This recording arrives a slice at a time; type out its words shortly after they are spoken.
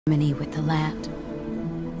harmony with the land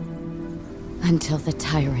until the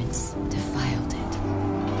tyrants defiled it.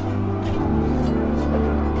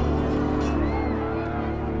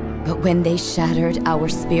 But when they shattered our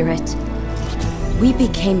spirit, we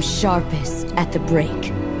became sharpest at the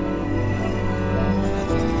break.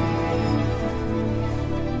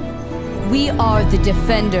 We are the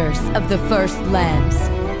defenders of the First Lands,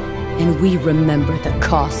 and we remember the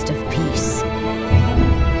cost of peace.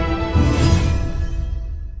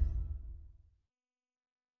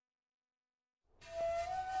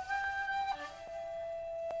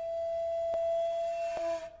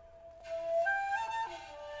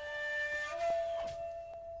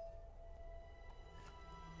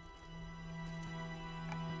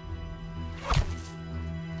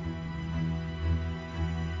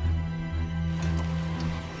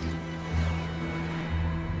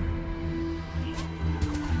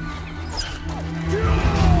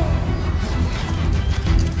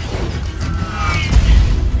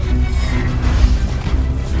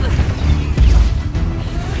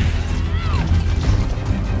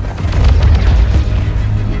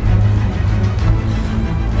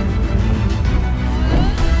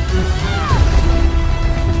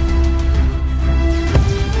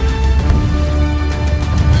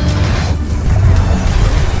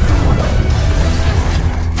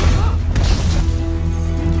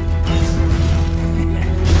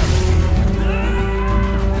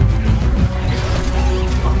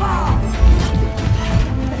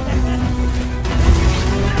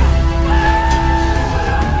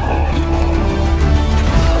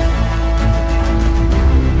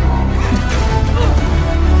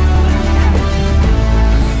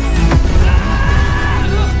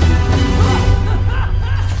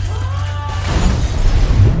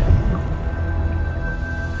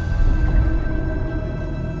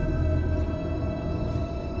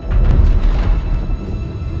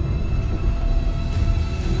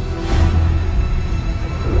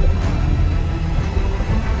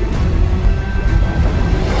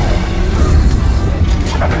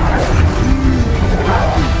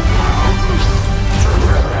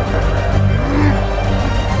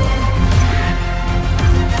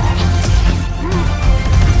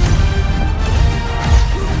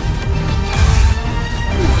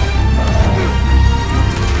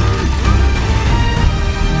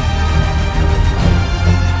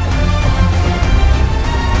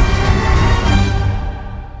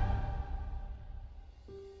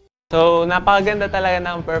 So, napakaganda talaga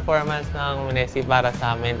ng performance ng MSK para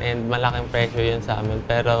sa amin and malaking pressure yun sa amin.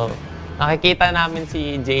 Pero nakikita namin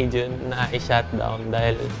si Jaejun na i-shutdown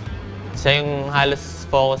dahil siya yung halos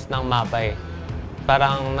focus ng mapa eh.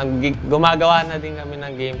 Parang gumagawa na din kami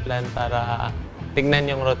ng game plan para tignan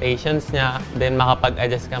yung rotations niya, then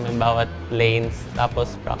makapag-adjust kami bawat lanes,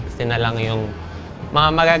 tapos practice na lang yung mga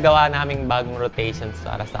magagawa naming bagong rotations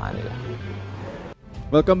para sa kanila.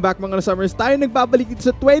 Welcome back mga Summers. Tayo nagbabalik dito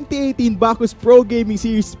sa 2018 Bacchus Pro Gaming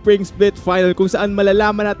Series Spring Split Final kung saan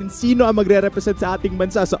malalaman natin sino ang magre-represent sa ating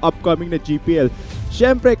bansa sa upcoming na GPL.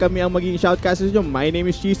 Siyempre, kami ang magiging shoutcasters nyo. My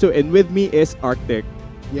name is Chiso and with me is Arctic.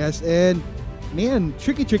 Yes, and man,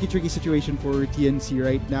 tricky situation for TNC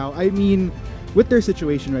right now. I mean, with their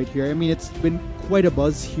situation right here, I mean, it's been quite a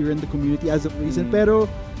buzz here in the community as of recent,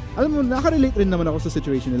 pero alam mo, nakarelate rin naman ako sa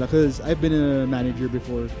situation nila because I've been a manager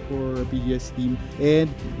before for a PGS team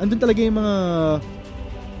and andun talaga yung mga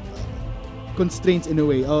constraints in a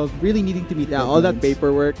way of really needing to meet all that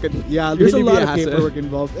paperwork. Yeah, there's a lot of paperwork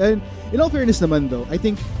involved. And in all fairness naman though, I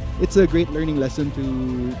think it's a great learning lesson to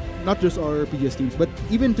not just our PGS teams but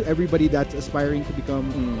even to everybody that's aspiring to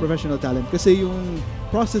become professional talent. Kasi yung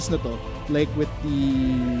process na to, like with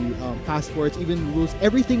the passports, even rules,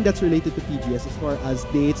 everything that's related to PGS as far as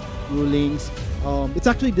dates, rulings, it's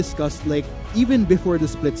actually discussed like even before the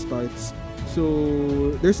split starts.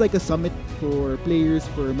 So there's like a summit for players,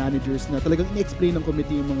 for managers na talagang in-explain ng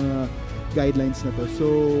committee yung mga guidelines na to. So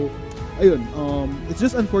ayun, it's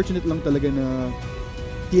just unfortunate lang talaga na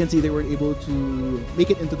TNC, they were able to make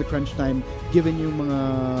it into the crunch time given yung mga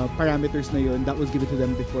parameters na yun that was given to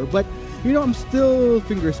them before. But, you know, I'm still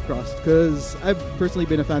fingers crossed because I've personally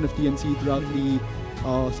been a fan of TNC throughout the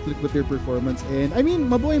split with their performance. And, I mean,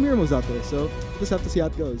 mabuhay Miramos out there. So, just have to see how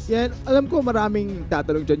it goes. Yeah, alam ko maraming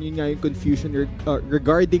tatanong dyan. Yun nga yung confusion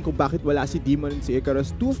regarding kung bakit wala si Demon and si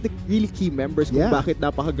Icarus. Two of the really key members kung bakit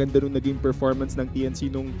napakaganda nung naging performance ng TNC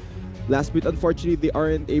nung last bit. Unfortunately, they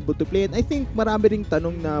aren't able to play. And I think marami ring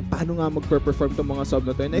tanong na paano nga magper-perform tong mga sub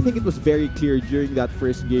na to. And I think it was very clear during that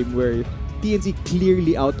first game where TNC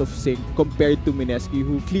clearly out of sync compared to MSK,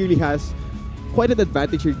 who clearly has quite an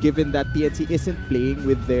advantage here given that TNC isn't playing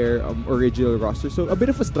with their original roster. So a bit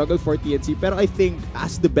of a struggle for TNC. But I think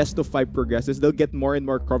as the best of 5 progresses, they'll get more and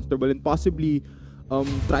more comfortable and possibly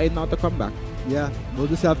try and mount a comeback. Yeah, we'll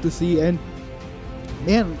just have to see. And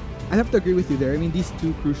man, I have to agree with you there. I mean, these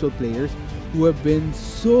two crucial players who have been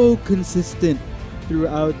so consistent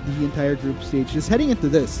throughout the entire group stage, just heading into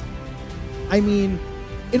this. I mean,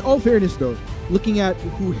 in all fairness though, looking at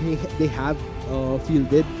who they have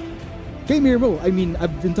fielded, kay Mirmo, I mean,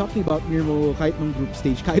 I've been talking about Mirmo kahit nung group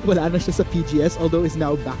stage, kahit wala na siya sa PGS, although is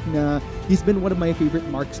now back na, he's been one of my favorite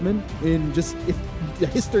marksmen in just the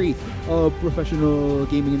history of professional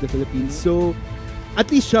gaming in the Philippines. So,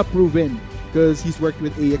 at least siya proven because he's worked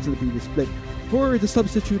with AX in the previous split. For the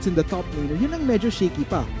substitutes in the top laner, yun ang medyo shaky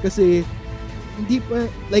pa kasi hindi pa,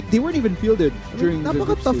 like, they weren't even fielded during the group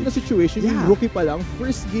napaka-tough stage. na situation. Yeah. Yung rookie pa lang,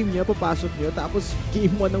 first game niya, papasok niyo, tapos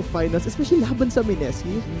game 1 ng finals, especially laban sa MSK.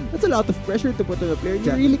 That's a lot of pressure to put on a player.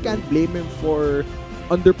 You really can't blame him for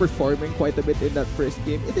underperforming quite a bit in that first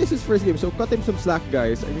game. It is his first game, so cut him some slack,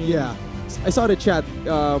 guys. I mean, Yeah. I saw the chat,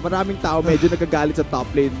 maraming tao medyo nagagalit sa top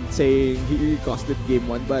lane saying he costed game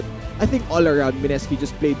 1, but I think all around, MSK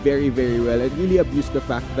just played very, very well and really abused the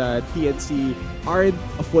fact that TNC aren't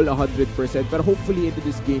a full 100%. But hopefully into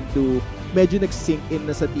this game 2, medyo nag-sink in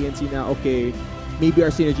na sa TNC na, okay, maybe our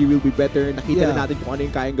synergy will be better. Nakita na natin kung ano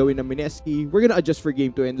yung kayang gawin ng MSK. We're gonna adjust for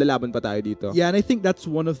game 2 and lalaban pa tayo dito. Yeah, and I think that's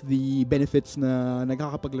one of the benefits na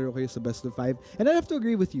nagkakapaglaro kayo sa best of 5. And I have to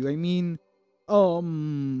agree with you. I mean,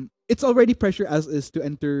 it's already pressure as is to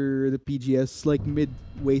enter the PGS like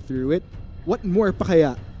midway through it. What more pa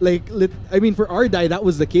kaya? Like, I mean, for Ardai, that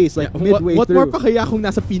was the case. Like, midway what through. more pa kaya kung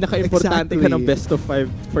nasa pinaka-importante ka ng best of 5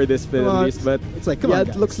 for this Philippines? But it's like, come on,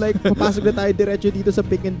 it guys. looks like papasok na tayo diretso dito sa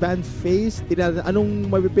pick and ban phase. Tingnan anong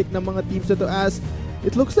mapipick ng mga teams na to, as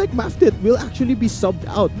it looks like Maftit will actually be subbed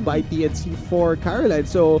out by TNC for Caroline.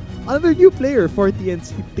 So, another new player for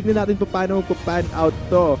TNC. Tingnan natin pa paano pan out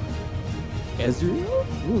to. Ezreal?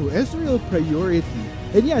 Ooh, Ezreal priority.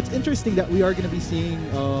 And yeah, it's interesting that we are going to be seeing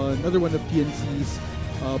another one of TNC's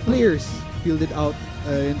players fielded out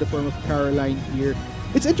in the form of Caroline here.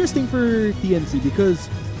 It's interesting for TNC because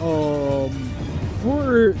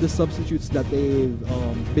for the substitutes that they've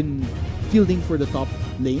been fielding for the top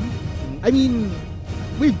lane, I mean,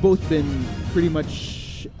 we've both been pretty much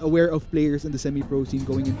aware of players in the semi-pro scene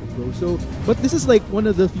going into pro. So, but this is like one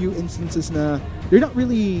of the few instances na they're not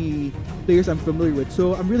really players I'm familiar with.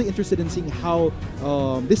 So I'm really interested in seeing how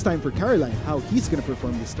this time for Caroline, how he's gonna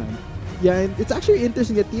perform this time. Yeah, and it's actually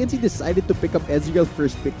interesting that TNC decided to pick up Ezreal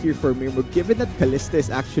first pick here for Mirmo, given that Kalista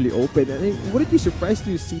is actually open. And I wouldn't be surprised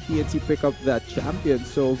to see TNC pick up that champion.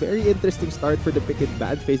 So very interesting start for the pick and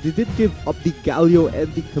ban phase. They did give up the Galio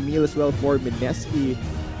and the Camille as well for Mineski.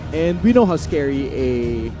 And we know how scary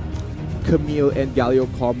a Camille and Galio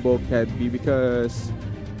combo can be because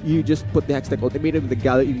you just put the Hextech ultimatum, the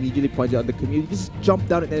Galio immediately points out the Camille. You just jump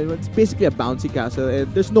down and it's basically a bouncy castle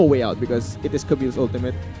and there's no way out because it is Camille's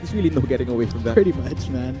ultimate. There's really no getting away from that. Pretty much,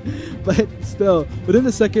 man. But still, within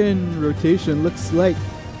the second rotation, looks like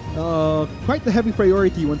quite the heavy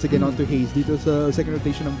priority once again onto Haze. Dito sa second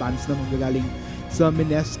rotation ng bans na manggagaling sa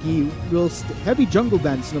Mineski. Heavy jungle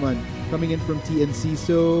bans naman coming in from TNC.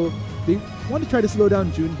 So they want to try to slow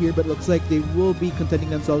down June here, but looks like they will be contending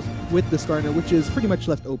themselves with the Skarner, which is pretty much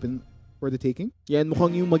left open for the taking. Yeah, and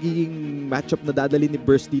mukhang yung magiging matchup na dadali ni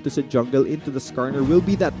Burst dito sa jungle into the Skarner will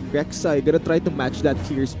be that Rek'Sai gonna try to match that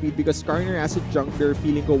clear speed because Skarner as a jungler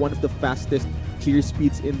feeling ko one of the fastest clear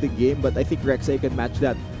speeds in the game, but I think Rek'Sai can match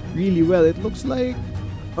that really well. It looks like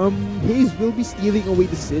Haze will be stealing away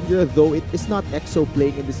the Syndra, though it is not EXO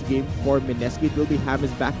playing in this game for Mineski. It will be Hammers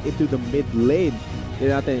back into the mid lane.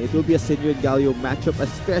 It will be a Syndra and Galio matchup as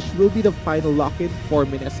Thresh will be the final lock-in for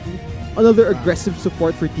Mineski. Another aggressive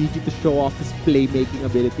support for TG to show off his playmaking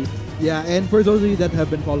ability. Yeah, and for those of you that have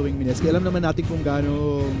been following Mineski, alam naman natin kung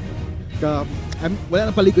gaano wala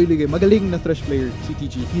nang paligoy-ligoy. Magaling na Thresh player si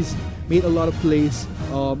TG. He's made a lot of plays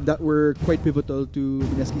that were quite pivotal to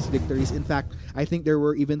Mineski's victories. In fact, I think there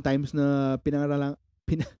were even times na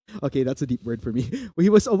okay, that's a deep word for me. He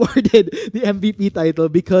was awarded the MVP title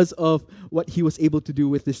because of what he was able to do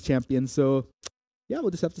with this champion. So yeah,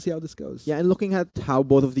 we'll just have to see how this goes. Yeah, and looking at how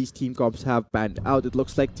both of these team comps have panned out, it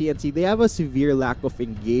looks like TNC, they have a severe lack of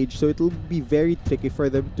engage, so it'll be very tricky for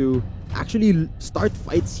them to actually start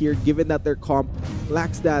fights here, given that their comp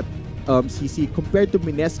lacks that CC. Compared to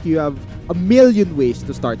Mineski, you have a million ways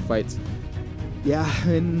to start fights. Yeah,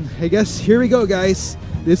 and I guess here we go, guys.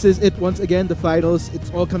 This is it once again, the finals.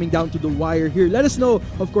 It's all coming down to the wire here. Let us know,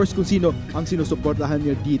 of course, kung sino ang sinusuportahan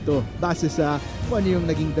nyo dito base sa kung ano yung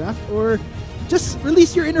naging draft or just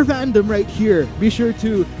release your inner fandom right here. Be sure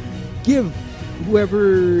to give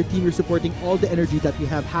whoever team you're supporting all the energy that you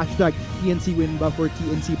have. Hashtag TNC win ba for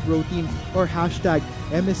TNC Pro Team or hashtag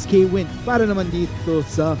MSK win para naman dito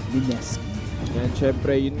sa MSK. Yan,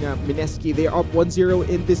 syempre, yun nga, MSK, they're up 1-0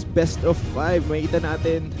 in this best of 5. Makita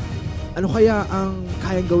natin, ano kaya ang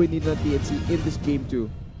kayang gawin nila ng TNC in this game 2?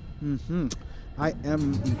 I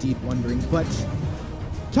am indeed wondering, but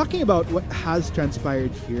talking about what has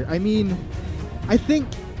transpired here, I mean, I think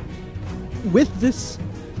with this,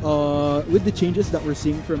 with the changes that we're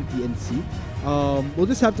seeing from TNC, we'll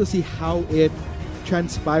just have to see how it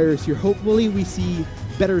transpires here. Hopefully, we see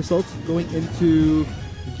better results going into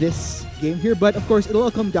this game here, but of course, it'll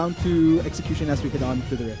all come down to execution as we head on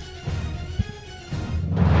to the Rift.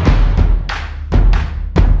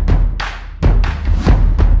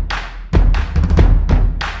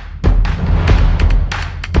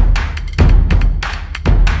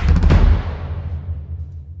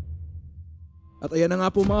 At ayan na nga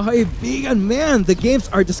po mga kaibigan, man, the games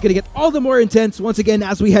are just gonna get all the more intense once again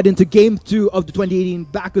as we head into Game 2 of the 2018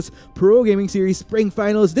 Bacchus Pro Gaming Series Spring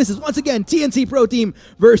Finals. This is once again TNC Pro Team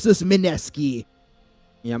versus MSK.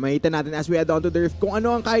 Yeah, makita natin as we head on to the Rift kung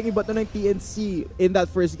ano ang kayang ibato ng TNC. In that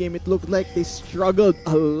first game, it looked like they struggled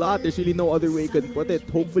a lot. There's really no other way you could put it.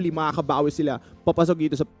 Hopefully, makakabawi sila papasok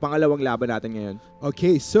dito sa pangalawang laban natin ngayon.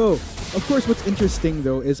 Okay, so, of course, what's interesting,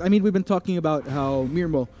 though, is, I mean, we've been talking about how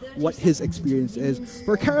Mirmo, what his experience is.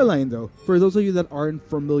 For Caroline, though, for those of you that aren't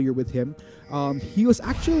familiar with him, he was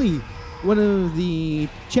actually one of the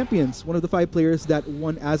champions, one of the 5 players that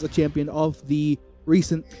won as a champion of the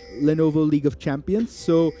recent Lenovo League of Champions.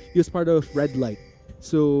 So he was part of Red Light.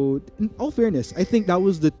 So in all fairness, I think that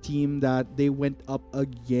was the team that they went up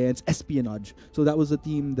against Espionage. So that was the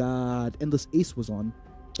team that Endless Ace was on.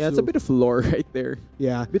 Yeah, it's a bit of lore right there.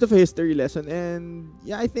 Yeah. Bit of a history lesson. And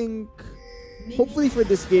yeah, I think hopefully for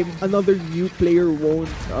this game, another new player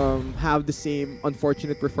won't have the same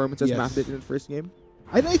unfortunate performance as Math did in the first game.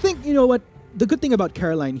 And I think, you know what, the good thing about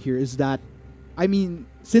Caroline here is that, I mean,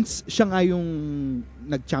 since siya nga yung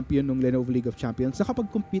nag-champion ng Lenovo League of Champions,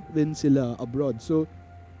 nakapag-compete din sila abroad. So,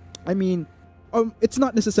 I mean, it's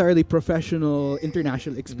not necessarily professional,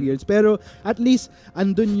 international experience, pero at least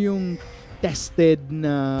andun yung tested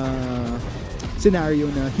na scenario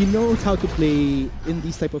na he knows how to play in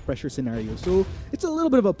these type of pressure scenarios. So, it's a little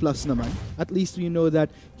bit of a plus naman. At least you know that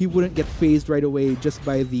he wouldn't get phased right away just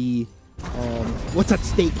by the what's at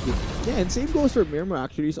stake here. Yeah, and same goes for Mirmo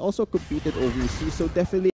actually. He's also competed overseas, so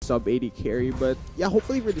definitely sub 80 carry. But yeah,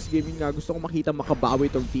 hopefully for this game, gusto kong makita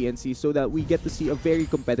makabawi itong TNC so that we get to see a very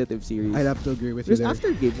competitive series. I'd have to agree with you there. Because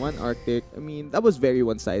after Game 1 Arctic, I mean, that was very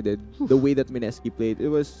one-sided. The way that MSK played, it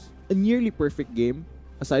was a nearly perfect game,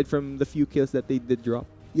 aside from the few kills that they did drop.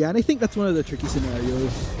 Yeah, and I think that's one of the tricky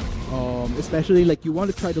scenarios. Especially like you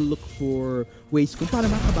want to try to look for ways kung para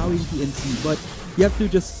makabawi yung TNC, but you have to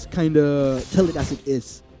just kind of tell it as it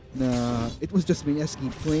is. It was just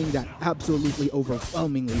MSK playing that absolutely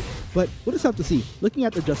overwhelmingly. But we'll just have to see. Looking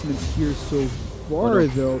at adjustments here so far,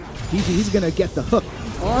 though, he's gonna get the hook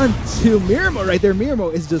onto Mirmo right there. Mirmo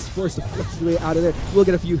is just forced to flex his way out of there. We'll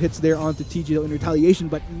get a few hits there onto TG in retaliation,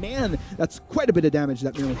 but man, that's quite a bit of damage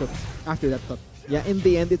that Mirmo took after that hook. Yeah, in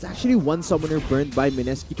the end, it's actually 1 summoner burned by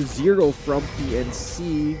MSK to 0 from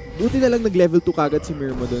TNC. Buti na lang nag-level 2 kagad si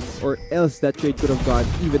Mirmo dun, or else that trade could have gone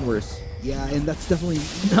even worse. Yeah, and that's definitely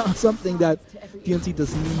not something that TNC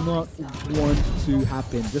does not want to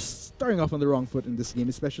happen. Just starting off on the wrong foot in this game,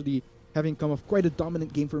 especially having come off quite a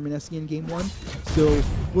dominant game for MSK in Game 1. So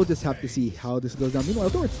we'll just have to see how this goes down. Meanwhile,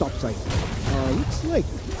 towards top side, looks like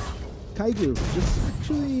Kaiju just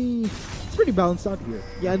actually... It's pretty balanced out here.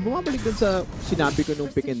 Yeah, and bumabalik dun sa sinabi ko nung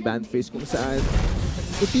pick and ban phase kung saan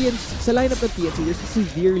sa lineup ng TNC, there's a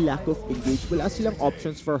severe lack of engage. Wala silang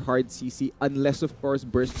options for hard CC unless, of course,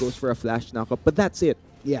 Burst goes for a flash knockup. But that's it.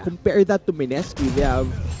 Yeah. Compare that to MSK. They have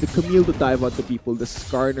the Camille to dive onto people, the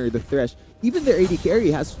Skarner, the Thresh. Even their AD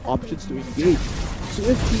carry has options to engage. So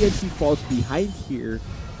if TNC falls behind here,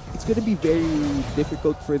 it's going to be very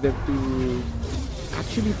difficult for them to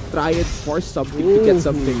actually try and force something to get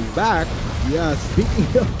something back. Yeah, speaking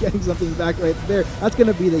of getting something back right there, that's going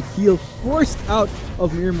to be the heal forced out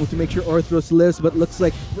of Mirmo to make sure Orthros lives, but looks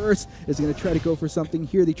like Burst is going to try to go for something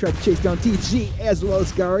here. They try to chase down TG as well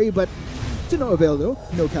as Gary, but to no avail though.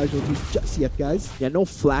 No casualties just yet, guys. Yeah, no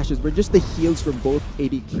flashes, but just the heals from both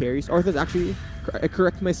AD carries. Orthros actually, I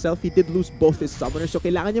correct myself, he did lose both his summoners, so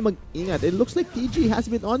kailangan niya mag-ingat. It looks like TG has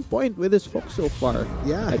been on point with his hook so far.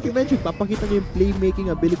 Yeah. Like you mentioned, papakita niya yung playmaking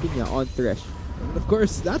ability niya on Thresh. And of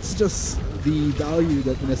course, that's just the value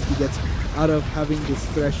that MSK gets out of having this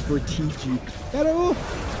thresh for TG. Pero,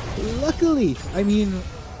 luckily, I mean,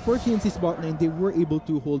 for TNC's bot lane, they were able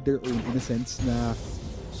to hold their own in a sense na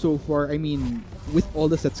so far, I mean, with all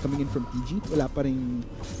the sets coming in from TG, wala pa ring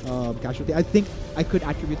casualty. I think I could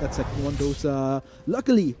attribute that second one though sa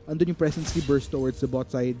luckily, andun yung presence ni Burst towards the bot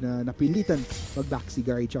side na napilitan mag-back si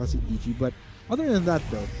Gary tsaka si TG. But other than that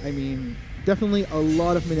though, I mean, definitely a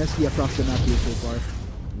lot of Mineski across the map here so far.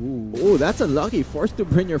 Ooh. Oh, that's unlucky. Forced to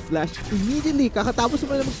burn your flash immediately. Kakatapos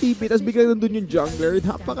mo na mag-TP, tapos biglang nandun yung jungler.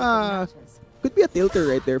 Napaka... Could be a tilter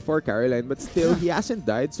right there for Caroline, but still, he hasn't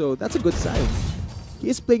died, so that's a good sign. He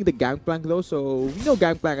is playing the Gangplank though, so we know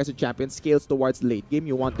Gangplank as a champion scales towards late game.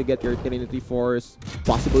 You want to get your Trinity Force,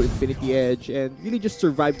 possible Infinity Edge, and really just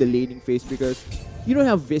survive the laning phase because you don't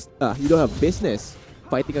have business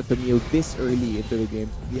fighting a Camille this early into the game.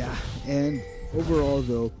 Yeah, and overall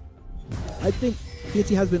though, I think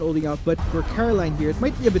TNC has been holding out, but for Caroline here, it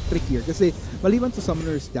might be a bit trickier kasi maliban sa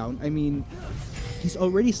Summoners down, I mean, he's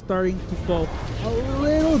already starting to fall a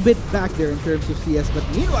little bit back there in terms of CS, but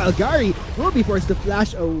meanwhile, Gary will be forced to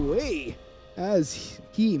flash away as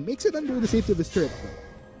he makes it under the safety of his turret.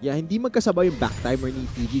 Yeah, hindi magkasabay yung back timer ni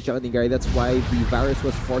TG tsaka ni Gary. That's why the Varus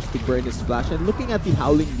was forced to burn his flash. And looking at the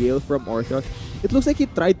Howling Gale from Orthros, it looks like he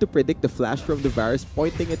tried to predict the flash from the Varus,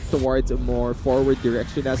 pointing it towards a more forward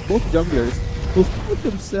direction as both junglers will find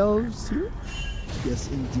themselves here. Yes,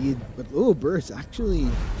 indeed. But oh, Burst actually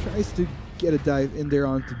tries to get a dive in there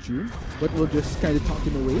onto June, but we'll just kind of talk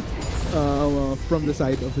him away from the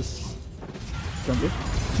side of his jungler.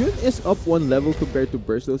 June is up one level compared to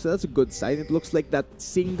Burst though, so that's a good sign. It looks like that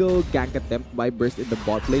single gank attempt by Burst in the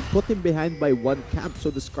bot lane put him behind by one camp, so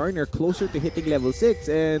the Skarner closer to hitting level 6,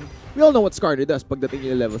 and we all know what Skarner does pagdating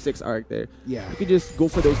yung level 6 arc there. Yeah. You can just go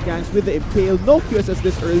for those ganks with the Impale. No QSS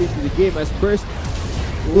this early into the game as Burst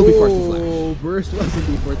will be forced to flash. Oh, Burst was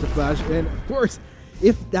indeed forced to flash, and of course,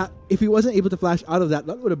 if he wasn't able to flash out of that,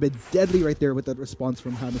 that would have been deadly right there with that response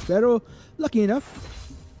from Hamas. Pero lucky enough,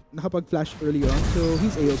 nakapag-flash early on, so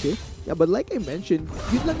he's A-okay. Yeah, but like I mentioned,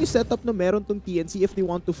 yun lang yung setup na meron tong TNC if they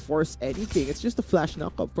want to force anything. It's just a flash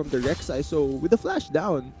knockup from the Rek'Sai. So with the flash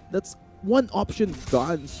down, that's one option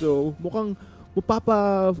gone. So mukhang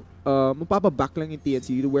mapapa-back lang yung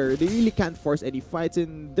TNC where they really can't force any fights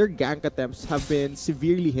and their gank attempts have been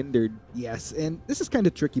severely hindered. Yes, and this is kind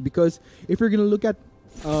of tricky because if you're gonna look at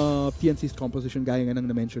TNC's composition gaya nga nang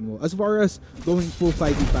na-mention mo, as far as going full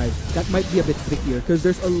 5v5, that might be a bit trickier because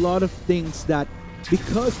there's a lot of things that,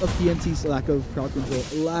 because of TNC's lack of crowd control,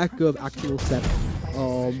 lack of actual set,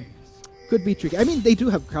 could be tricky. I mean, they do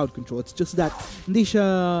have crowd control, it's just that hindi siya...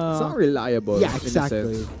 It's not reliable. Yeah,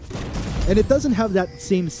 exactly. And it doesn't have that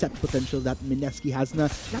same set potential that Mineski has na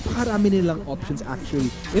napakarami nilang options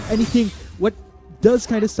actually. If anything, what does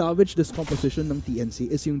kind of salvage this composition ng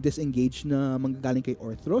TNC is yung disengage na manggagaling kay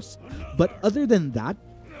Orthros. But other than that,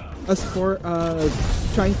 as for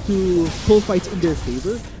trying to pull fights in their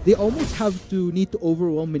favor, they almost have to need to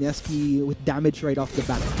overwhelm Mineski with damage right off the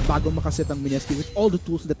bat bago makaset ang Mineski with all the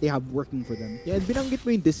tools that they have working for them. Yeah, and binanggit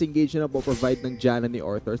mo yung disengage na po-provide ng Janna ni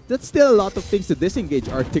Orthros. That's still a lot of things to disengage,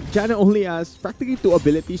 Arctic. Janna only has practically 2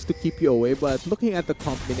 abilities to keep you away, but looking at the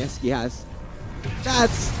comp Mineski has,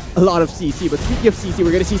 that's a lot of CC. But speaking of CC, we're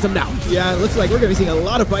going to see some now. Yeah, it looks like we're going to be seeing a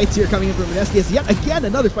lot of fights here coming in from Mineski as yet again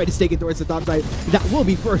another fight is taken towards the top side. That will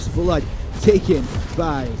be first blood taken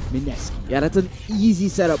by Mineski. Yeah, that's an easy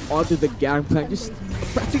setup onto the Gangplank. Just a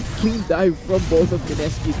practically clean dive from both of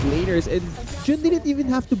Mineski's laners, and Jun didn't even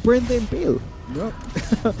have to burn the Impale. No,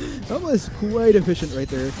 that was quite efficient right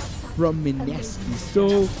there from Mineski.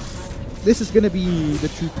 So this is going to be the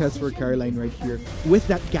true test for Caroline right here. With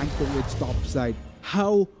that gank towards top side,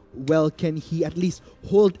 how well can he at least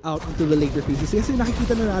hold out until the later phases? Kasi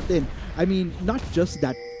nakikita na natin, I mean, not just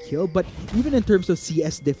that kill, but even in terms of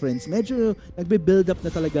CS difference, medyo nagbe-build up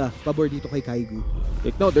na talaga pabor dito kay Kaigu.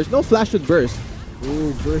 No, there's no flash with Burst.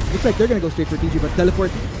 Oh, Burst. Looks like they're going to go straight for TG, but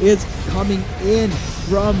Teleport is coming in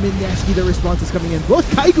from Mineski. The response is coming in. Both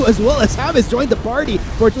Kaigu as well as Ham has joined the party.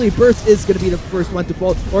 Fortunately, Burst is going to be the first one to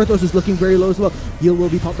fall. Orthros is looking very low as well. Heal will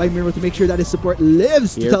be popped by Mirmo to make sure that his support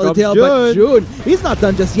lives to tell the tale. But June, he's not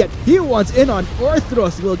done just yet. He wants in on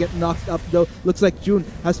Orthros. Will get knocked up though. Looks like June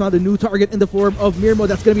has found a new target in the form of Mirmo.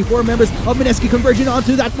 That's going to be 4 members of Mineski converging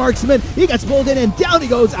onto that marksman. He gets pulled in and down he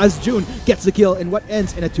goes as June gets the kill in what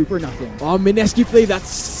ends in a 2-0. Oh, Mineski played that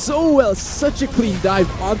so well. Such a clean dive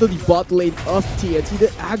onto the bot lane of TNC. The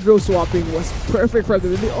aggro swapping was perfect for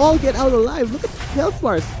them. And they all get out alive. Look at the health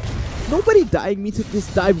bars. Nobody dying means that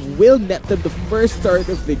this dive will net them the first start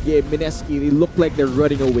of the game. Mineski, they look like they're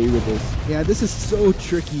running away with this. Yeah, this is so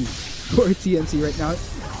tricky for TNC right now.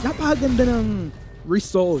 Napakaganda ng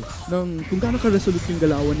resolve ng kung gaano ka-resolute yung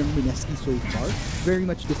galawan ng MSK so far. Very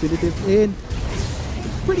much definitive and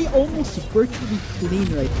pretty almost virtually clean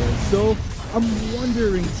right there. So I'm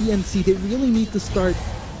wondering, TNC, they really need to start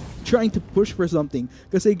trying to push for something.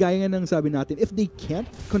 Kasi gaya nga ng sabi natin, if they can't,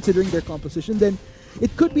 considering their composition, then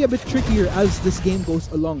it could be a bit trickier as this game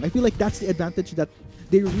goes along. I feel like that's the advantage that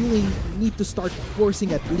they really need to start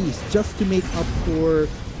forcing at least, just to make up for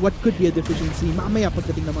what could be a deficiency mamaya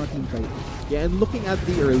pagdating ng mga team fight. Yeah, and looking at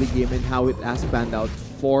the early game and how it has panned out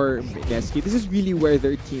for MSK, this is really where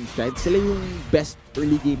their team shines. Sila yung best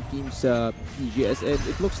early game team sa PGS, and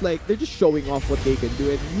it looks like they're just showing off what they can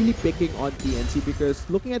do and really picking on TNC, because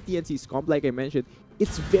looking at TNC's comp, like I mentioned,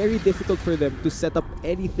 it's very difficult for them to set up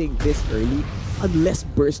anything this early unless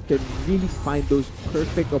Burst can really find those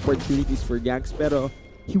perfect opportunities for ganks. Pero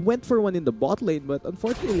he went for one in the bot lane, but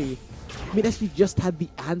unfortunately, MSK just had the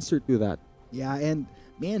answer to that. Yeah, and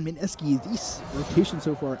man, MSK, these rotations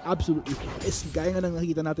so far absolutely is gaya nga nang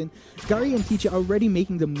nakita natin. Gary and Ticha already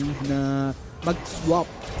making the move na mag-swap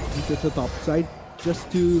dito sa top side just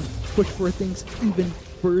to push for things even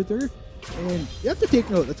further. And you have to take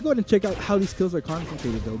note. Let's go ahead and check out how these kills are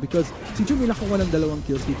concentrated though, because si Jun may nakuha ng 2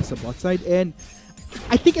 kills dito sa bot side, and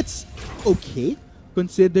I think it's okay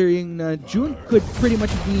considering Jun could pretty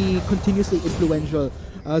much be continuously influential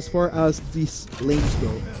as far as these lanes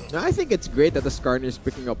go. Now, I think it's great that the Skarner is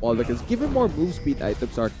picking up all the kills. Give him more move speed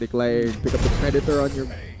items, Arctic, like pick up the Predator on your...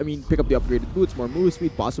 pick up the upgraded boots, more move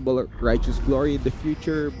speed, possible Righteous Glory in the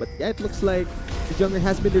future. But yeah, it looks like the jungler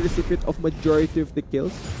has been the recipient of majority of the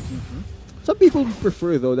kills. Some people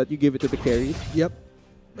prefer, though, that you give it to the carries. Yep.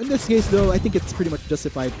 In this case, though, I think it's pretty much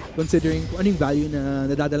justified considering kung anong value na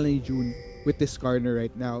nadadala ni Jun with this Skarner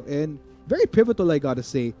right now. And very pivotal, I gotta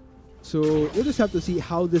say. So we'll just have to see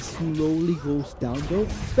how this slowly goes down though.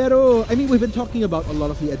 Pero, I mean, we've been talking about a lot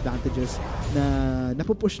of the advantages na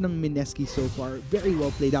napupush ng MSK so far. Very well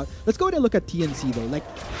played out. Let's go ahead and look at TNC though. Like,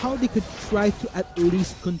 how they could try to at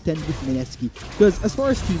least contend with MSK. Because as far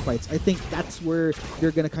as team fights, I think that's where they're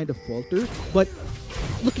gonna kind of falter. But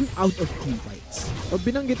looking out of team fights,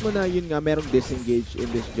 binanggit mo na yun nga, merong disengage in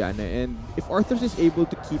this Janna, and if Arthurs is able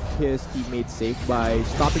to keep his teammates safe by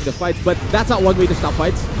stopping the fights, but that's not one way to stop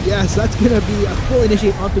fights. Yes, that's gonna be a full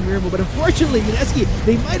initiate onto Miramo, but unfortunately, MSK,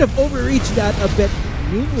 they might have overreached that a bit.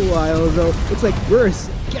 Meanwhile, though, looks like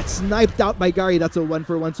Burst gets sniped out by Gary. That's a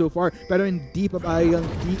 1-for-1 so far. Pero hindi pa ba yung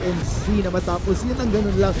TNC na matapos. Yun ang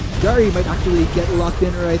ganun lang. Gary might actually get locked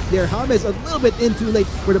in right there. James a little bit in too late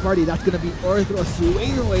for the party. That's gonna be Orthro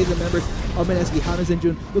swinging away the members of MSK. James and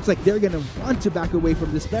Jun looks like they're gonna want to back away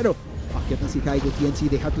from this. Pero akit na si Kaigo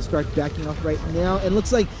TNC. They have to start backing off right now. And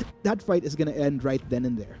looks like that fight is gonna end right then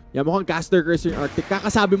and there. Yeah, mukhang caster cursor yung Arctic.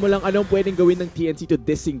 Kakasabi mo lang anong pwedeng gawin ng TNC to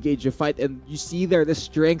disengage the fight, and you see there the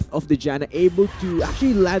strength of the Janna able to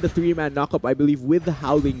actually land a 3-man knockup, I believe, with the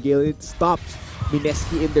Howling Gale. It stops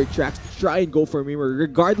MSK in their tracks to try and go for Mimir.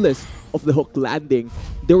 Regardless of the hook landing,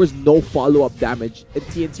 there was no follow-up damage, and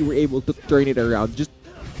TNC were able to turn it around. Just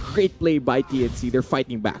great play by TNC. They're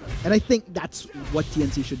fighting back. And I think that's what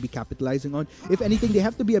TNC should be capitalizing on. If anything, they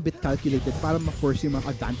have to be a bit calculated para ma-force yung mga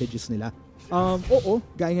advantages nila. Oo,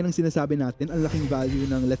 gaya nga ng sinasabi natin, ang laking value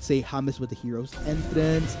ng, let's say, James with the hero's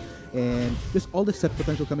entrance and just all the set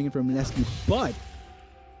potential coming in from MSK. But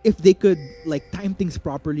if they could like time things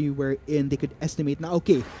properly, wherein they could estimate na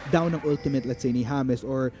okay, down ang ultimate, let's say ni James,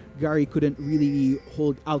 or Gary couldn't really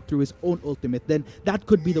hold out through his own ultimate, then that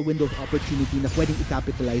could be the window of opportunity na pwedeng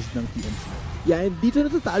i-capitalize ng TNC. Yeah, and dito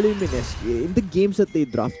natatalo yung MSK in the games that they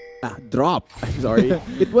drop. I'm sorry.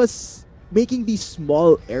 It was making these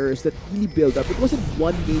small errors that really build up. It wasn't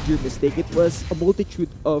one major mistake. It was a multitude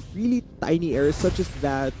of really tiny errors, such as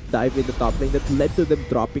that dive in the top lane that led to them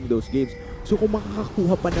dropping those games. So kung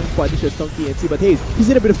makakakuha pa ng punishes ng TNC, but hey, he's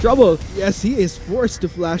in a bit of trouble. Yes, he is forced to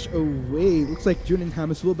flash away. Looks like Jun and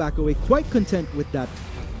James will back away, quite content with that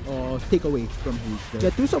takeaway from Hayes. Yeah,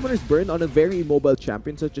 2 summoners burned on a very immobile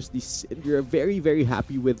champion such as this. You're very, very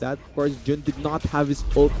happy with that. Of course, Jun did not have his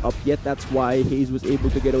ult up yet. That's why Hayes was able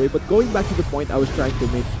to get away. But going back to the point I was trying to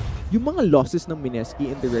make, yung mga losses ng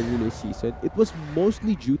MSK in the regular season, it was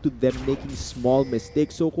mostly due to them making small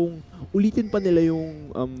mistakes. So kung ulitin pa nila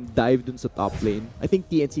yung dive dun sa top lane, I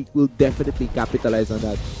think TNC will definitely capitalize on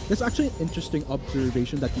that. That's actually an interesting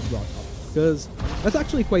observation that you brought up, because that's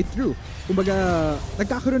actually quite true. Kumbaga,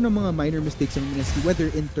 nagkakaroon ng mga minor mistakes ng MSK, whether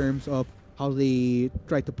in terms of how they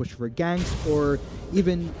try to push for ganks or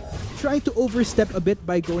even try to overstep a bit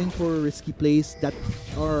by going for risky plays that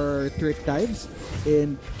are turret dives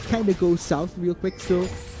and kind of go south real quick. So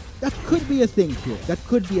that could be a thing here. That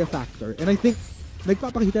could be a factor. And I think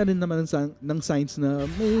nagpapakita rin naman ng signs na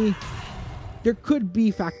there could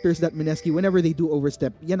be factors that MSK, whenever they do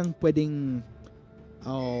overstep, yan ang pwedeng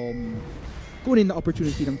kunin na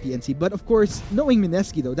opportunity ng TNC. But of course, knowing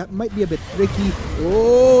MSK though, that might be a bit tricky.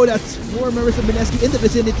 Oh, that's 4 members of MSK in the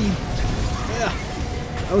vicinity. Yeah.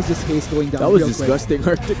 That was just haste going down. That was disgusting,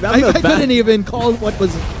 Arctic. I couldn't even call what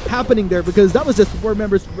was happening there because that was just 4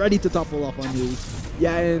 members ready to topple off on haste.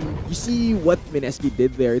 Yeah, and you see what MSK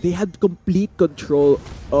did there. They had complete control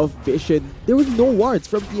of vision. There was no wards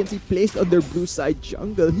from TNC placed on their blue side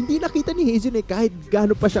jungle. Hindi nakita ni Hazen kahit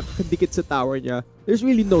gaano pa siya kakadikit sa tower niya. There's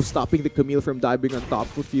really no stopping the Camille from diving on top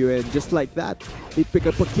of you, and just like that, they pick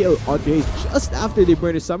up a kill on Haze just after they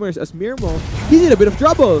burn his summoners as Mirmo. He's in a bit of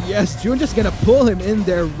trouble. Yes, June just gonna pull him in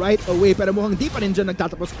there right away, pero mukhang di pa rin dyan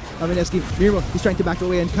nagtatapos ang MSK. Mirmo, he's trying to back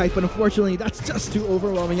away and kite, but unfortunately, that's just too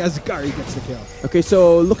overwhelming as Gary gets the kill. Okay,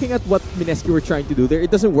 so looking at what MSK were trying to do there,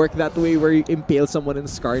 it doesn't work that way where you impale someone in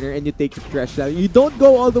Skarner and you take the Thresh down. You don't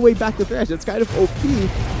go all the way back to Thresh. That's kind of OP,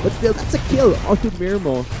 but still, that's a kill onto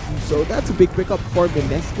Mirmo. So that's a big pickup for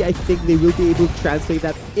MSK. I think they will be able to translate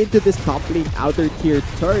that into this top lane outer tier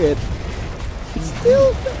turret. It's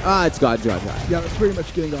still... it's gone. Yeah, it's pretty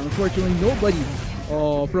much going down. Unfortunately, nobody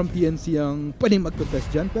from TNC ang pwedeng magpapes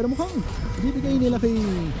dyan, pero mukhang bibigay nila kay...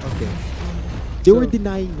 Okay. They were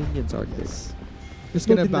denying minions, aren't they? There's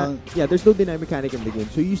no there's no deny mechanic in the game,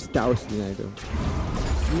 so you use towers to deny them.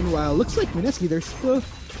 Meanwhile, looks like MSK, they're still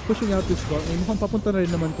pushing out this spot. Mukhang papunta na rin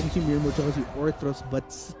naman tong si Mirmo at si Orthros, but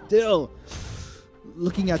still,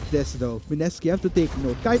 looking at this though, MSK, you have to take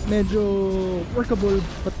note. Kahit medyo workable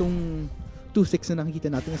pa tong 2-6 na nakikita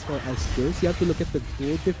natin as far as skills, you have to look at the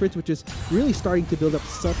gold difference, which is really starting to build up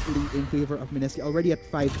subtly in favor of MSK. Already at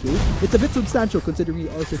 5k. It's a bit substantial considering we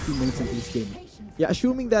are 15 minutes in this game. Yeah,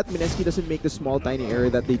 assuming that MSK doesn't make the small tiny error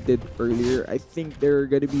that they did earlier, I think they're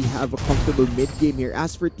going to have a comfortable mid game here.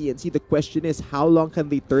 As for TNC, the question is how long can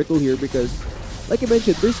they turtle here, because like I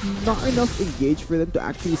mentioned, there's not enough engage for them to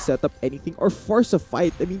actually set up anything or force a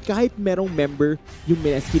fight. I mean, kahit merong member yung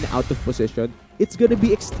MSK na out of position, it's gonna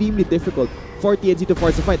be extremely difficult for TNC to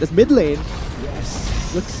force a fight. As mid lane, yes,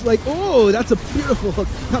 looks like, oh, that's a beautiful hook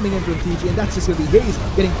coming in from TG, and that's just gonna be Haze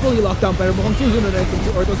getting fully locked down. Pero mukhang susunod na rin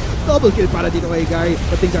si Orthos. Double kill para dito kay Gary,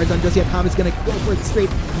 but things aren't done just yet. Ham is gonna go for it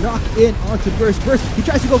straight, knock in onto Burst. He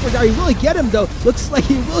tries to go for Gary, will he get him though? Looks like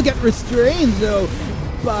he will get restrained though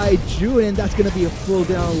by June, and that's gonna be a full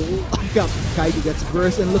down lockup. Kaiju gets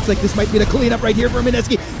Burst, and looks like this might be the cleanup right here for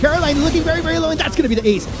MSK. Caroline looking very, very low, and that's gonna be the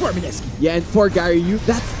ace for MSK. Yeah, and for Gary,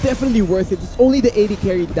 that's definitely worth it. It's only the 80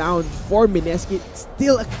 carry down for MSK. It's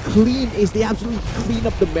still a clean ace. They absolutely clean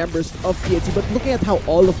up the members of TNC, but looking at how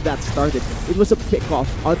all of that started, it was a pick-off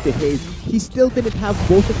onto Haze. He still didn't have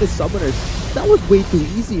both of his summoners. That was way too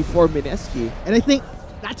easy for MSK. And I think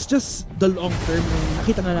that's just the long term.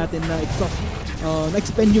 Nakita nga natin na exhaust,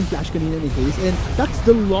 na-expend yung flash kanina ni Haze, and that's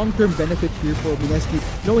the long-term benefit here for MSK.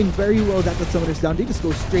 Knowing very well that the summoner's down, they just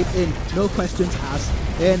go straight in, no questions asked,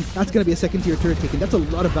 and that's gonna be a second-tier turret taken. That's a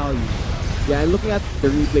lot of value. Yeah, and looking at the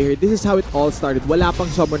replay here, this is how it all started. Wala pang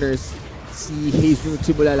summoners si Haze nung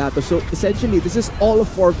nagsimula lahat. So essentially, this is all a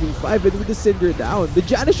 4v5, and with the Cinder down, the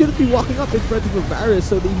Janna shouldn't be walking up in front of a Varus,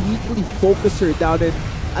 so they immediately focus her down, and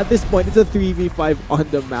at this point, it's a 3v5 on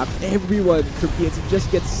the map. Everyone from TNC just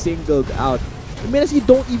gets singled out. The MSK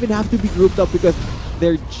don't even have to be grouped up because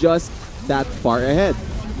they're just that far ahead.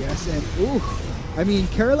 Yes, and I mean,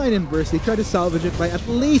 Caroline and Burst, they try to salvage it by at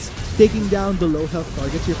least taking down the low health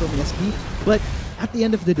targets here from MSK. But at the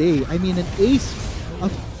end of the day, I mean, an ace,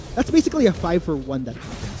 that's basically a 5-for-1 that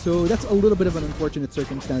happened. So that's a little bit of an unfortunate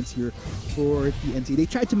circumstance here for TNC. They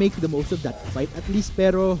tried to make the most of that fight at least,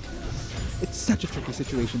 pero it's such a tricky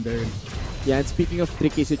situation there. Yeah, and speaking of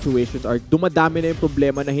tricky situations, dumadami na yung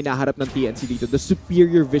problema na hinaharap ng TNC dito. The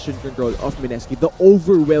superior vision control of MSK, the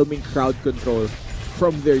overwhelming crowd control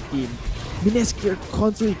from their team. MSK are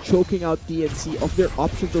constantly choking out TNC of their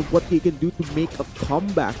options of what they can do to make a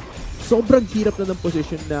comeback. Sobrang hirap na ng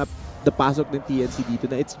position na the pasok ng TNC dito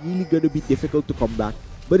na it's really gonna be difficult to come back,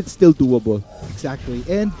 but it's still doable. Exactly,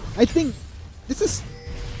 and I think this is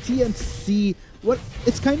TNC. What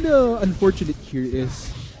it's kind of unfortunate here is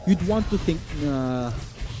you'd want to think na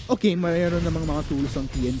okay, mayroon namang mga tools ang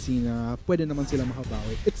TNC na pwede naman sila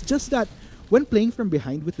makabawi. It's just that when playing from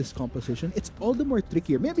behind with this composition, it's all the more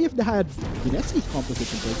trickier. Maybe if they had MSK's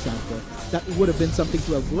composition, for example, that would have been something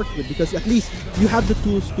to have worked with, because at least you have the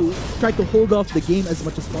tools to try to hold off the game as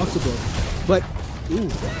much as possible. But Ooh.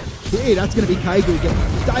 Okay, that's going to be Kaigo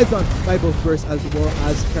getting dived on by both Burst as well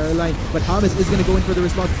as Caroline. But Hamas is going to go in for the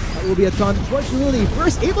response. That will be a taunt. Fortunately,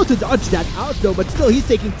 Burst able to dodge that out though, but still he's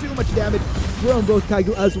taking too much damage from both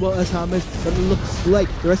Kaigo as well as Hamas. But it looks like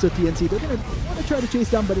the rest of TNC, they're going to want to try to chase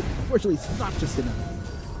down, but unfortunately it's not just enough.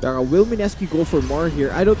 Will Mineski go for more here?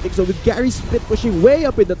 I don't think so. With Gary Spit pushing way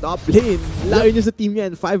up in the top lane. Layo niya sa team niya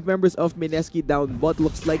and 5 members of Mineski down. But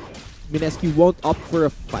looks like Mineski won't opt for a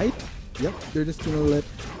fight. Yep, they're just gonna let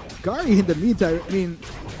Gary in the meantime. I mean,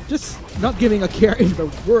 just not giving a care in the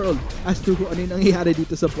world as to kung ano yung nangyayari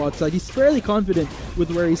dito sa bot side. He's fairly confident with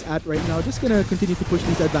where he's at right now. Just gonna continue to push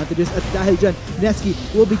these advantages. At dahil dyan, Mineski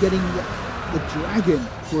will be getting the dragon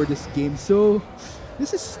for this game. So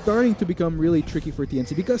this is starting to become really tricky for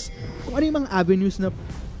TNC because kung ano yung mga avenues na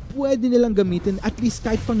pwede nilang gamitin, at least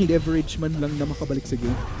kahit pang leverage man lang na makabalik sa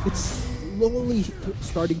game, it's slowly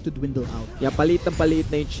starting to dwindle out. Yeah, palit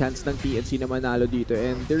na yung chance ng TNC na manalo dito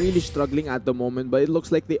and they're really struggling at the moment but it looks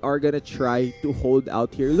like they are gonna try to hold out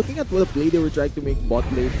here. Looking at what the play they were trying to make bot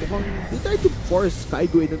lane, they tried to force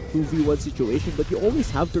Kaigo in a 2v1 situation but you always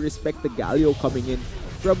have to respect the Galio coming in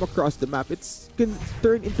from across the map. It's can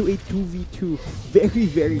turn into a 2v2 very,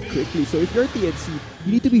 very quickly. So if you're TNC,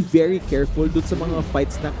 you need to be very careful dun sa mga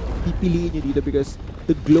fights na pipiliin nyo dito because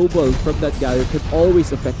the global from that Galio can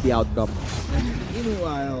always affect the outcome. And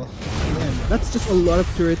meanwhile, man, that's just a lot of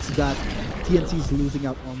turrets that TNC is losing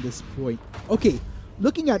out on this point. Okay,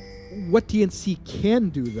 looking at what TNC can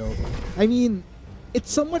do though, I mean, it's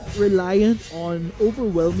somewhat reliant on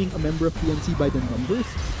overwhelming a member of TNC by the numbers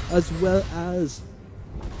as well as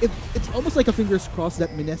it's almost like a fingers crossed that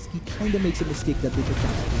Mineski kind of makes a mistake that they could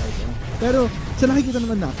capitalize on. Pero sa nakikita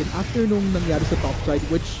naman natin, after nung nangyari sa top side,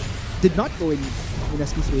 which did not go in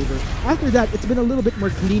Mineski's favor, after that, it's been a little bit more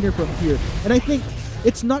cleaner from here. And I think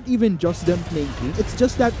it's not even just them playing clean, it's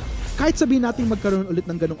just that kahit sabihin natin magkaroon ulit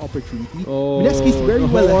ng ganong opportunity, Mineski's very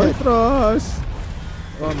well ahead.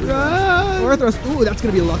 Orthros, ooh, that's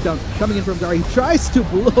going to be a lockdown coming in from Gary. He tries to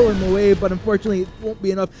blow him away, but unfortunately, it won't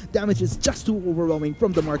be enough. Damage is just too overwhelming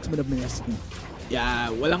from the marksman of Mineski.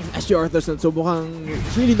 Yeah, walang flash si Orthros so mukhang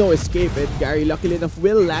there's really no escape and Gary, luckily enough,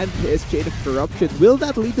 will land his Chain of Corruption. Will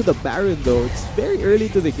that lead to the Baron though? It's very early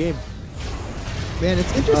to the game. Man,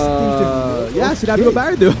 it's interesting to... Yeah, sinabi ko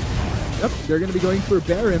Baron though. Yep, they're going to be going for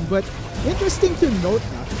Baron, but interesting to note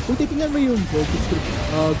na, kung titingnan mo yung goal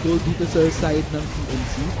dito sa side ng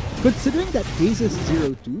TNC, considering that Haze is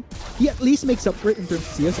 0-2, he at least makes up for it in terms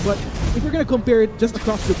of CS, but if you're gonna compare it just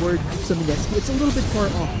across the board sa Mineski, it's a little bit far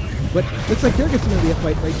off. But looks like there's gonna be a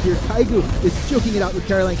fight right here. Kaigo is choking it out with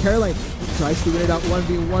Caroline. Caroline tries to win it out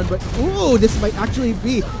 1v1, but ooh, this might actually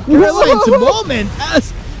be Caroline's moment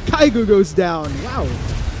as Kaigo goes down. Wow.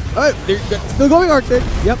 They're still going Arctic.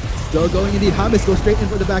 Yep, still going indeed. Hamas goes straight in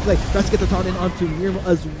for the back leg. Tries to get the taunt in onto Mirmo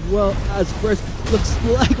as well as first. Looks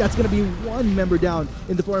like that's going to be one member down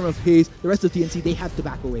in the form of Haze. The rest of TNC, they have to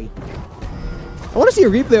back away. I want to see a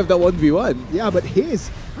replay of that 1v1. Yeah, but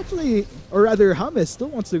Haze actually, or rather Hamas, still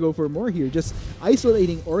wants to go for more here. Just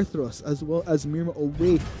isolating Orthros as well as Mirmo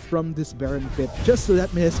away from this Baron pit. Just so that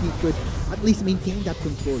Mineski could at least maintain that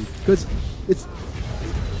control. Because it's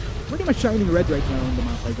pretty much shining red right now on the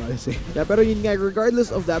map, I gotta say. Yeah, pero yun nga, regardless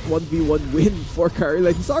of that 1v1 win for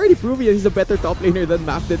Caroline, he's already proven that he's a better top laner than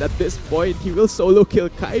Mafted at this point. He will solo kill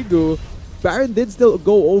Kaigo. Baron did still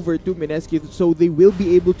go over to Mineski, so they will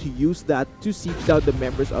be able to use that to siege down the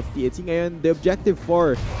members of TNC. Ngayon, the objective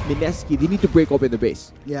for Mineski, they need to break open the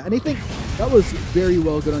base. Yeah, and I think that was very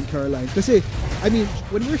well good on Caroline. Kasi, I mean,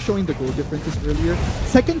 when we were showing the goal differences earlier,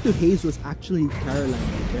 second to Haze was actually Caroline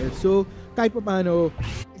right there. So, kahit pa paano,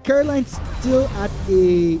 Caroline's still at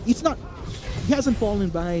a... He hasn't fallen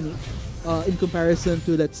behind in comparison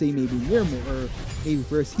to, let's say, maybe Mirmo or maybe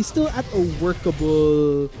Burst. He's still at a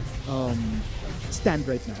workable stand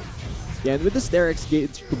right now. Yeah, and with the Sterex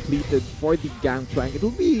gauge completed for the Gangplank, it'll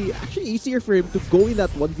be actually easier for him to go in that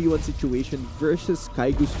 1v1 situation versus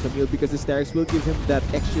Kaigo's Camille because the Sterex will give him that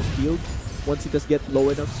extra shield once he does get low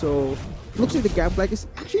enough. So, looks like the Gangplank is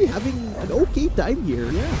actually having an okay time here.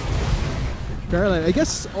 Yeah. Caroline, I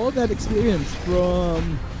guess all that experience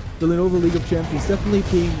from the Lenovo League of Champions definitely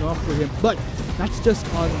paying off for him, but that's just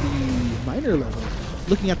on the minor level.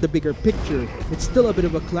 Looking at the bigger picture, it's still a bit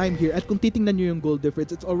of a climb here. At kung titingnan nyo yung goal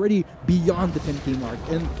difference, it's already beyond the 10k mark.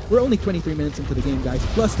 And we're only 23 minutes into the game, guys.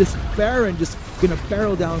 Plus this Baron just gonna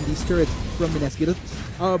barrel down these turrets from Mineski.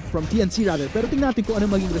 From TNC rather. Pero tingnan natin kung ano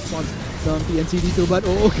maging response ng TNC dito. But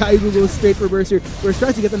Kaigo goes straight for Burst here. Burst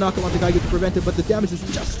tries to get the knockout onto Kaigo to prevent it, but the damage is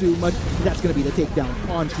just too much. And that's gonna be the takedown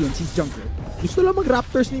on TNC's jungler. Gusto lang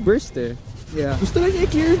mag-Raptors ni Burst eh. Yeah. Gusto lang niya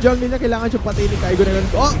i-clear yung jungle niya. Kailangan siya patayin ni Kaigo na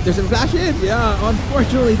ganun. Oh, there's a flash in! Yeah,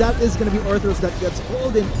 unfortunately, that is going to be Orthros that gets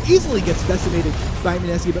pulled and easily gets decimated by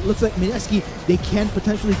Mineski. But looks like Mineski, they can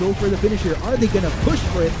potentially go for the finish here. Are they going to push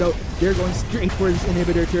for it, though? They're going straight for this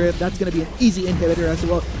inhibitor turret. That's going to be an easy inhibitor as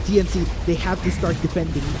well. TNC, they have to start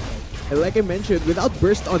defending. And like I mentioned, without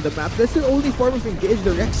burst on the map, that's their only form of engage,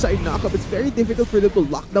 the Rek'Sai knockup. It's very difficult for them to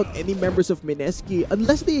lock down any members of Mineski.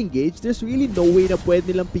 Unless they engage, there's really no way na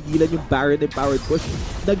pwede nilang pigilan yung Baron empowered push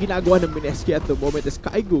na ginagawa ng Mineski at the moment. As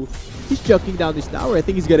Kaigo, he's chucking down his tower. I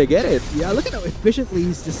think he's gonna get it. Yeah, look at how efficiently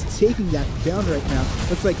he's just taking that down right now.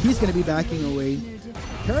 Looks like he's gonna be backing away.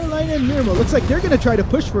 Caroline and Mirmo, looks like they're gonna try to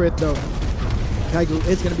push for it though. Kaigo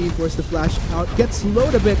is gonna be forced to flash out, gets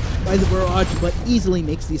slowed a bit by the barrage, but easily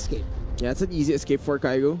makes the escape. Yeah, it's an easy escape for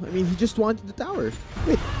Kaigo. I mean, he just wanted the tower.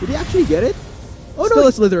 Wait, did he actually get it? Oh, still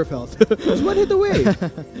a slither of health. It's one hit away.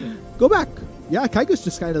 Go back. Yeah, Kaigo's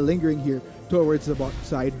just kind of lingering here towards the bot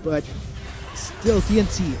side, but still,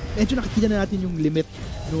 TNC, medyo nakikita na natin yung limit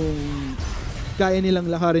nung kaya nilang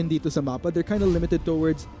lakarin dito sa mapa. They're kind of limited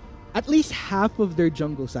towards at least half of their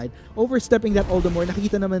jungle side. Overstepping that all the more,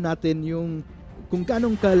 nakikita naman natin yung kung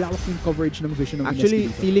ganong kalawak yung coverage ng vision ng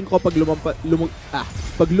Actually, Mineski. feeling ko pag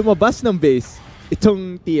lumabas ng base,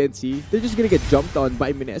 itong TNC, they're just gonna get jumped on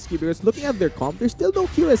by Mineski because looking at their comp, there's still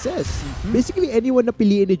no QSS. Basically, anyone na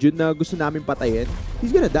piliin ni Jun na gusto namin patayin,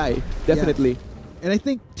 he's gonna die. Definitely. Yeah. And I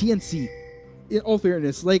think TNC, in all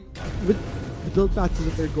fairness, like with the build patches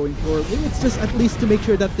that they're going for, maybe it's just at least to make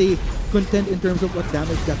sure that they contend in terms of what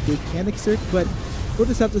damage that they can exert, but we'll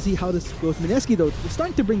just have to see how this goes. Mineski though, is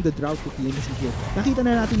starting to bring the drought to TNC here. Nakita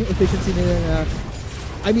na natin yung efficiency nila.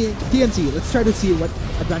 I mean, TNC, let's try to see what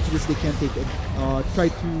advantages they can take and try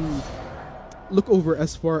to look over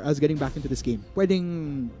as far as getting back into this game.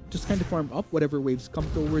 Pwedeng just kind of farm up whatever waves come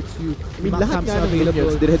towards you. I mean, lahat nga ng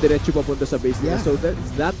minions dire-diretso papunta sa base nila. Yeah. So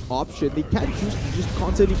that's that option. They can't choose to just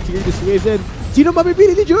constantly clear this wave. And sino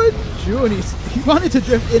mapipili ni Jun? Jun, he wanted to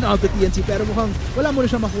drift in onto TNC pero mukhang wala mo na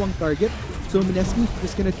siya makuhang target. So Mineski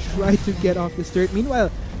is gonna try to get off this turret.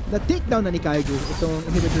 Meanwhile, the takedown na ni Kaigo, itong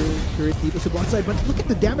inhibitor turret dito sa bot side. But look at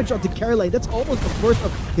the damage onto Caroline. That's almost a fourth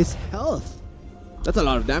of his health. That's a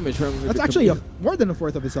lot of damage from. That's actually more than a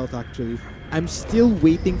fourth of his health, actually. I'm still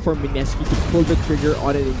waiting for Mineski to pull the trigger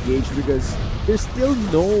on an engage because there's still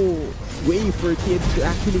no way for TNC to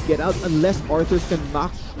actually get out unless Arthur can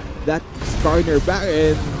knock that Skarner back.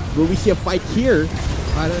 And will we see a fight here?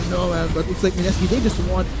 I don't know, man, but it's like Mineski, they just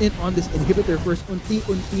want in on this inhibitor first.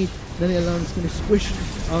 Unti-unti na nilang gonna squish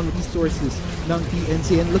ang resources ng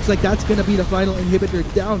TNC, and looks like that's gonna be the final inhibitor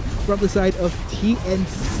down from the side of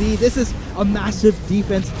TNC. This is a massive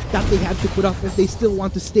defense that they have to put up if they still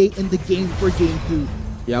want to stay in the game for Game 2.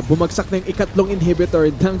 Yeah, bumagsak na yung ikatlong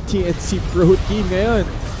inhibitor ng TNC Pro Team ngayon.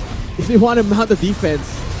 If they want to mount a defense,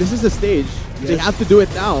 this is the stage. Yes. They have to do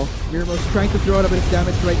it now. Mirmo's trying to throw out a bit of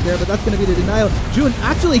damage right there, but that's going to be the denial. Jun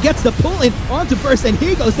actually gets the pull-in onto Burst, and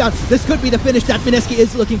he goes down. This could be the finish that Mineski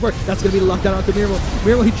is looking for. That's going to be the lockdown onto Mirmo.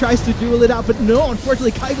 Mirmo, he tries to duel it out, but no,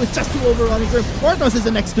 unfortunately, Kaigo is just too overwhelming for him. Orthos is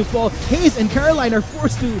the next to fall. Hayes and Caroline are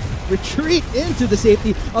forced to retreat into the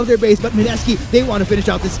safety of their base, but Mineski, they want to finish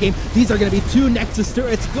out this game. These are going to be two Nexus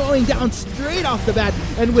turrets going down straight off the bat,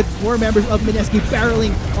 and with 4 members of Mineski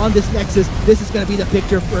barreling on this Nexus, this is going to be the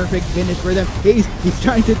picture-perfect finish for them. Hayes, he's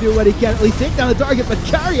trying to do what he can, at least take down the target, but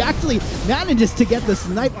Carry actually manages to get the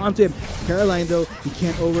snipe onto him. Caroline, though, he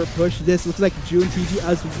can't over-push this. Looks like Jun, TG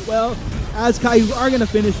as well as Kai are going to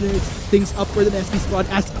finish things up for the Mineski squad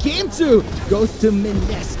as Game 2 goes to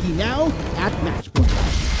Mineski now at match point.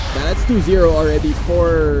 Now that's 2-0 already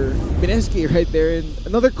for Mineski right there, and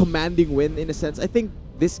another commanding win in a sense. I think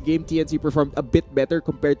this game TNC performed a bit better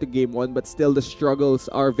compared to Game 1, but still the struggles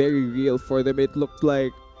are very real for them. It looked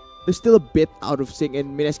like they're still a bit out of sync,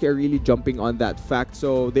 and Mineski are really jumping on that fact.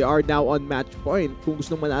 So they are now on match point. Kung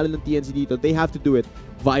gusto manalo ng TNC dito, they have to do it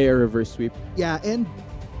via reverse sweep. Yeah, and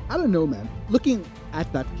I don't know, man. Looking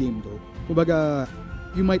at that game though, kumbaga,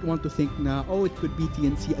 you might want to think na, oh, it could be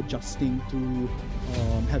TNC adjusting to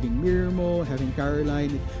having Mirmo, having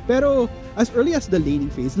Caroline. Pero as early as the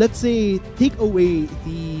laning phase, let's say, take away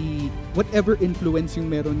the whatever influence yung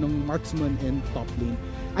meron ng marksman and top lane.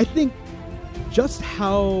 I think just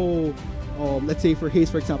how, let's say for Hayes,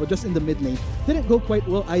 for example, just in the mid lane, didn't go quite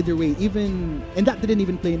well either way. And that didn't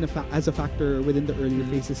even play as a factor within the earlier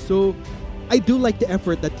phases. So I do like the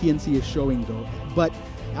effort that TNC is showing though. But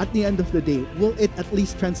at the end of the day, will it at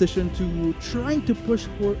least transition to trying to push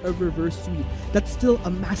for a reverse sweep? That's still a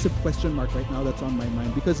massive question mark right now that's on my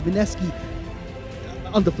mind, because Mineski,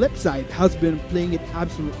 on the flip side, has been playing it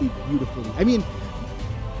absolutely beautifully. I mean,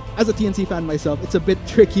 as a TNC fan myself, it's a bit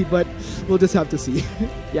tricky, but we'll just have to see.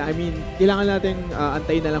 Yeah, I mean, kailangan natin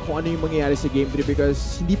antayin na lang kung ano yung mangyayari sa Game 3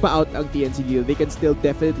 because hindi pa out ang TNC deal. They can still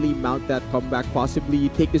definitely mount that comeback, possibly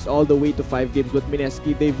take this all the way to 5 games. But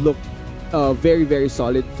Mineski, they've looked very, very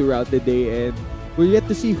solid throughout the day, and we're yet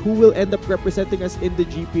to see who will end up representing us in the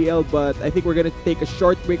GPL. But I think we're going to take a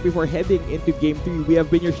short break before heading into Game 3. We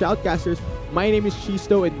have been your Shoutcasters. My name is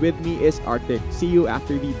Shisto, and with me is Arctic. See you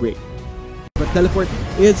after the break. But teleport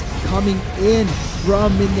is coming in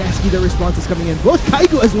from Mineski. The response is coming in. Both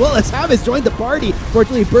Kaigo as well as Hamis joined the party.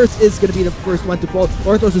 Fortunately, Burst is going to be the first one to fall.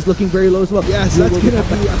 Orthos is looking very low as well. Yes, that's going to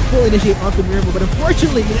be a full initiate onto Miracle. But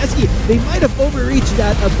unfortunately, Mineski, they might have overreached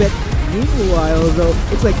that a bit. Meanwhile, though,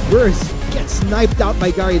 it's like Burst gets sniped out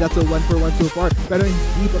by Gary. That's a 1-for-1 so far. Pero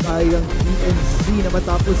hindi pa kayang TNC na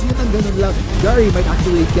matapos. Yun ang ganun lang. Gary might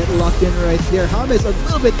actually get locked in right there. Hamis a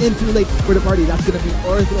little bit in too late for the party. That's going to be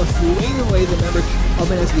Orthros swinging away the members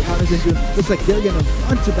of Mineski. Hamis and Jun. Looks like they're going to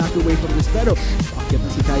want to back away from this. Pero bakit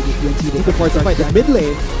na si Kaigo TNC? They can force a fight. Mid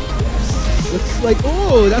lane. Looks like,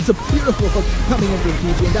 oh, that's a beautiful hook coming in from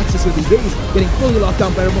PG, and that's just going to be base getting fully locked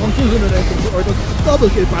down. Pero mukhang susunod na ito si Orthos.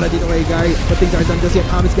 Double kill para dito kay Gary, but things aren't done just yet.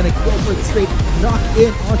 Hamis going to go for the straight knock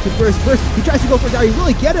in onto Burst. Burst, he tries to go for Gary.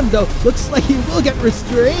 Will he get him though? Looks like he will get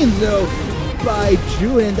restrained though by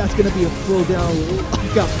June, and that's going to be a full down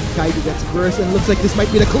lockup. Kaigo gets Burst, and looks like this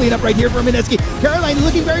might be the cleanup right here for Mineski. Caroline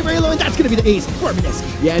looking very, very low, and that's going to be the ace for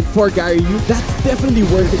Mineski. Yeah, and for Gary, that's definitely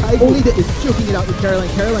worth it. Only that is joking it out with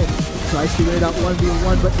Caroline. Caroline tries to win it out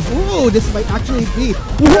 1v1, but ooh, this might actually be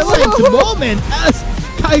Caroline's moment as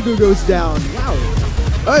Kaigo goes down. Wow.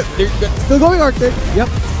 They're still going, Arctic. Yep,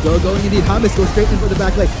 still going indeed. Hamis goes straight in for the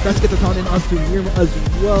back leg. Tries to get the taunt in onto Nirma as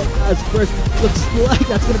well as Burst. Looks like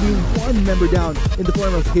that's going to be one member down in the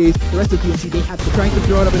form of Hayes. The rest of TNC, they have to trying to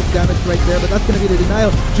throw out a bit of damage right there, but that's going to be the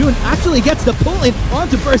denial. June actually gets the pull in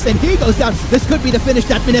onto Burst, and he goes down. This could be the finish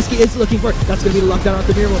that Mineski is looking for. That's going to be the lockdown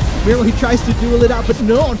onto Miro. Miro, he tries to duel it out, but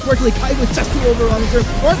no, unfortunately, Kaigo is just too overwhelming for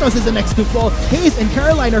him. Orthos is the next to fall. Hayes and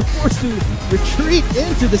Caroline are forced to retreat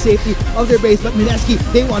into the safety of their base, but Mineski,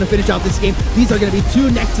 they want to finish out this game. These are going to be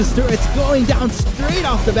two Nexus turrets going down straight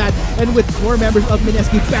off the bat, and with 4 members of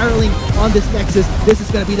Mineski barreling on this Nexus, this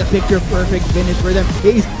is going to be the picture-perfect finish for them.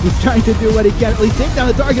 Hayes, he's trying to do what he can, at least take down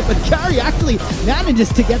the target, but Carrie actually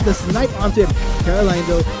manages to get the snipe onto him. Caroline,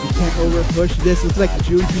 though, he can't over-push this. Looks like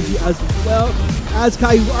June PG as well as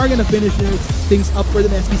Kai are going to finish things up for the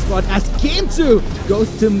Mineski squad as Game 2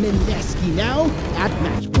 goes to Mineski now at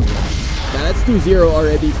match point. Now that's 2-0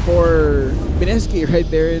 already for Mineski right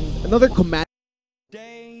there. And another command.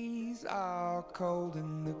 Days are cold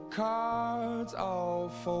and the cards all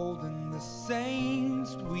fold, and the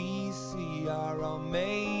saints we see are all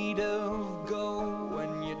made of gold.